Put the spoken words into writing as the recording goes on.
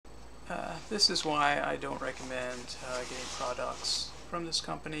this is why I don't recommend getting products from this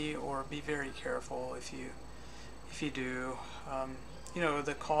company, or be very careful if you do. You know,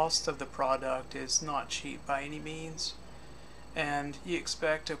 the cost of the product is not cheap by any means, and you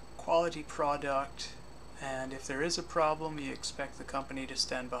expect a quality product, and if there is a problem, you expect the company to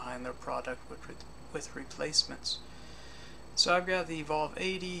stand behind their product with replacements. So I've got the Evolve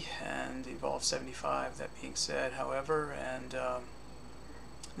 80 and the Evolve 75, that being said, however, and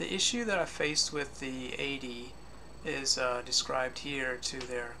the issue that I faced with the 80 is described here to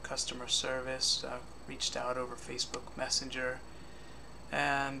their customer service. I reached out over Facebook Messenger,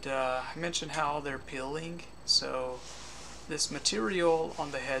 and I mentioned how they're peeling. So this material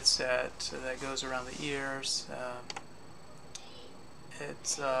on the headset that goes around the ears,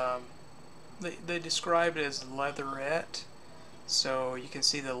 they describe it as leatherette. So you can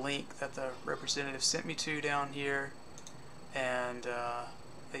see the link that the representative sent me to down here, and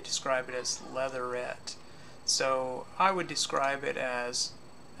they describe it as leatherette. So I would describe it as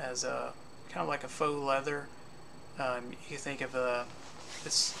a kind of like a faux leather. You think of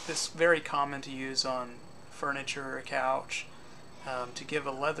this very common to use on furniture or a couch, to give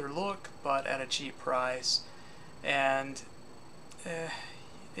a leather look but at a cheap price. And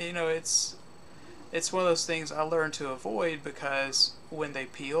you know, it's one of those things I learned to avoid, because when they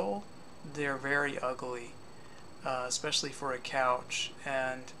peel, they're very ugly, especially for a couch.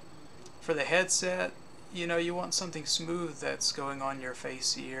 And for the headset, you know, you want something smooth that's going on your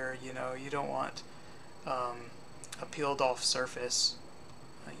face here. You know, you don't want a peeled off surface,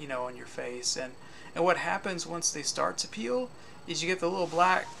 you know, on your face. And what happens once they start to peel is you get the little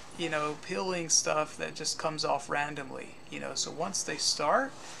black, you know, peeling stuff that just comes off randomly, you know. So once they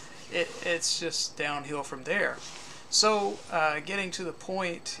start, it's just downhill from there. So getting to the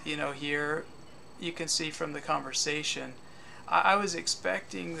point, you know, here you can see from the conversation, I was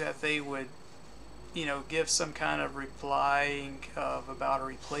expecting that they would, you know, give some kind of replying of about a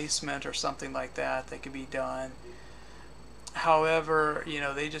replacement or something like that that could be done. However, you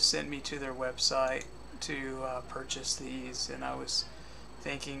know, they just sent me to their website to purchase these, and I was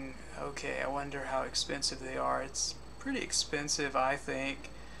thinking, okay, I wonder how expensive they are. It's pretty expensive, I think,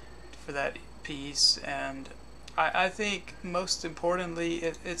 for that piece. And I think most importantly,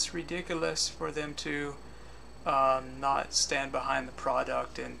 it's ridiculous for them to not stand behind the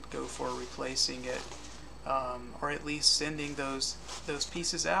product and go for replacing it, or at least sending those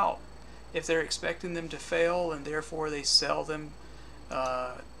pieces out. If they're expecting them to fail and therefore they sell them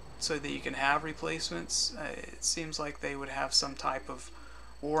so that you can have replacements, it seems like they would have some type of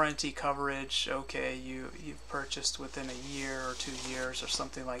warranty coverage. Okay, you've purchased within a year or 2 years or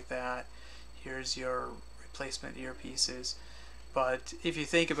something like that. Here's your replacement earpieces. But if you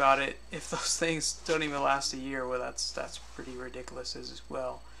think about it, if those things don't even last a year, well, that's pretty ridiculous as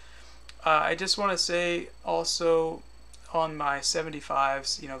well. I just want to say also, on my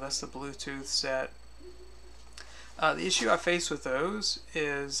 75s, you know, that's the Bluetooth set. The issue I face with those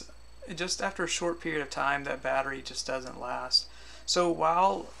is just after a short period of time, that battery just doesn't last. So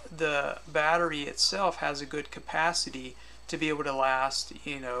while the battery itself has a good capacity to be able to last,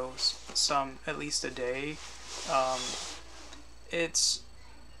 you know, at least a day, it's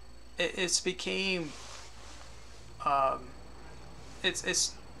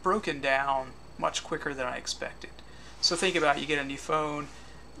broken down much quicker than I expected. So think about it, you get a new phone,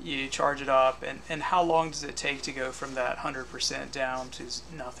 you charge it up, and how long does it take to go from that 100% down to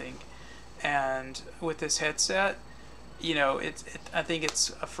nothing? And with this headset, you know, I think it's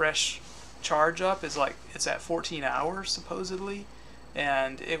a fresh charge up is like, it's at 14 hours supposedly,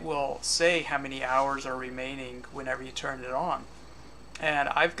 and it will say how many hours are remaining whenever you turn it on. And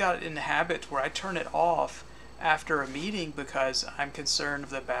I've got it in the habit where I turn it off after a meeting because I'm concerned of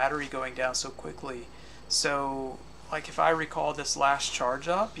the battery going down so quickly. So like if I recall this last charge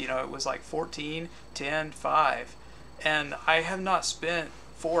up, you know, it was like 14, 10, 5, and I have not spent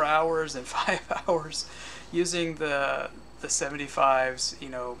 4 hours and 5 hours using the 75's, you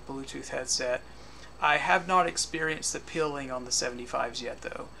know, Bluetooth headset. I have not experienced the peeling on the 75's yet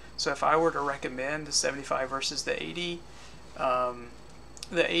though. So if I were to recommend the 75 versus the 80,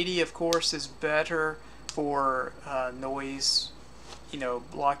 the 80 of course is better for noise, you know,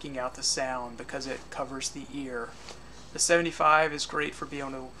 blocking out the sound because it covers the ear. The 75 is great for being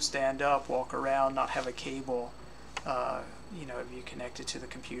able to stand up, walk around, not have a cable, you know, if you connect it to the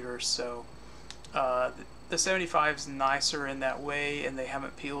computer. So the 75 is nicer in that way, and they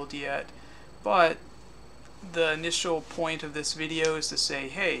haven't peeled yet. But the initial point of this video is to say,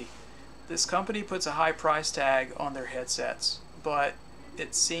 hey, this company puts a high price tag on their headsets, but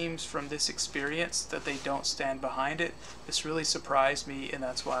it seems from this experience that they don't stand behind it. This really surprised me, and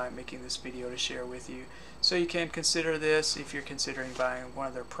that's why I'm making this video to share with you. So you can consider this if you're considering buying one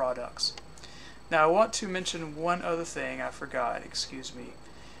of their products. Now I want to mention one other thing I forgot, excuse me,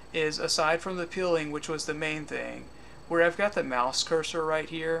 is aside from the peeling, which was the main thing, where I've got the mouse cursor right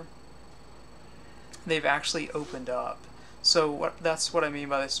here, they've actually opened up. So that's what I mean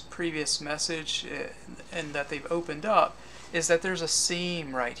by this previous message, and that they've opened up, is that there's a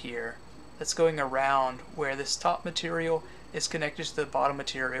seam right here that's going around where this top material is connected to the bottom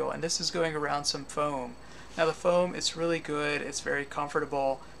material, and this is going around some foam. Now the foam is really good, it's very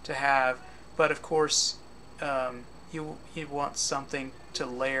comfortable to have, but of course you want something to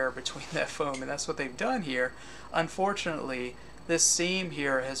layer between that foam, and that's what they've done here. Unfortunately, this seam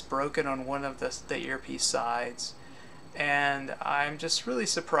here has broken on one of the earpiece sides, and I'm just really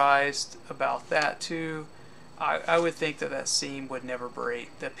surprised about that too. I would think that that seam would never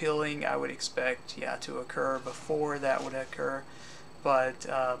break. The peeling I would expect, yeah, to occur before that would occur, but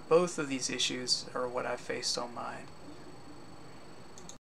both of these issues are what I faced on mine.